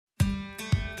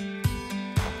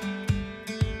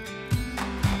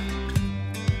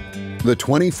The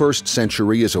 21st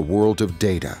century is a world of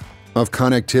data, of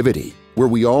connectivity, where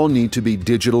we all need to be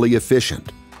digitally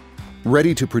efficient,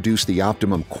 ready to produce the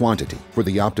optimum quantity for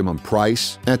the optimum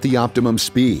price at the optimum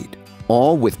speed,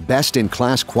 all with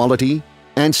best-in-class quality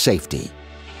and safety.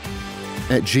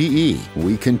 At GE,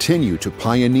 we continue to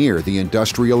pioneer the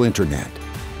industrial internet.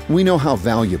 We know how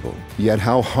valuable, yet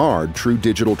how hard true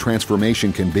digital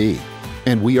transformation can be,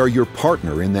 and we are your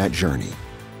partner in that journey.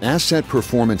 Asset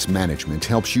Performance Management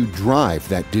helps you drive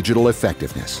that digital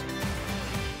effectiveness.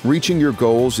 Reaching your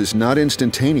goals is not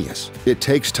instantaneous. It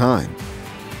takes time.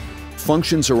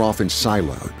 Functions are often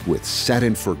siloed with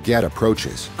set-and-forget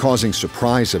approaches, causing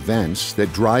surprise events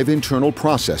that drive internal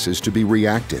processes to be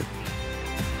reactive.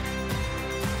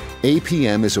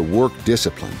 APM is a work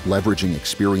discipline leveraging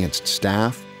experienced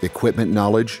staff, equipment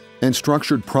knowledge, and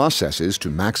structured processes to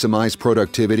maximize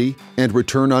productivity and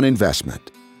return on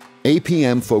investment.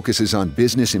 APM focuses on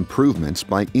business improvements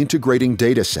by integrating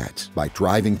data sets, by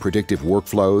driving predictive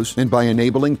workflows, and by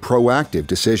enabling proactive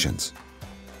decisions.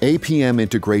 APM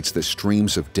integrates the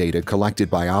streams of data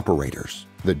collected by operators,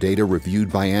 the data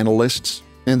reviewed by analysts,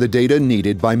 and the data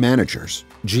needed by managers.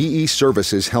 GE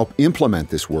services help implement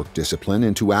this work discipline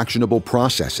into actionable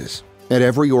processes at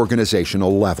every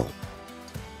organizational level.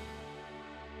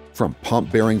 From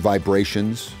pump bearing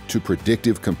vibrations to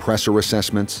predictive compressor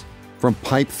assessments, from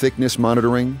pipe thickness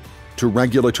monitoring to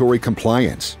regulatory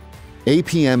compliance,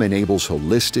 APM enables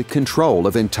holistic control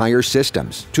of entire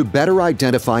systems to better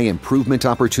identify improvement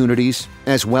opportunities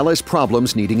as well as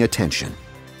problems needing attention.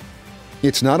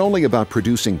 It's not only about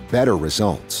producing better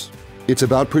results, it's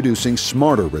about producing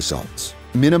smarter results,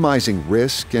 minimizing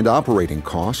risk and operating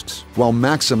costs while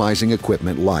maximizing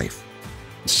equipment life.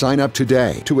 Sign up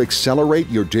today to accelerate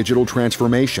your digital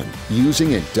transformation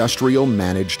using industrial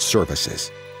managed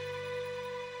services.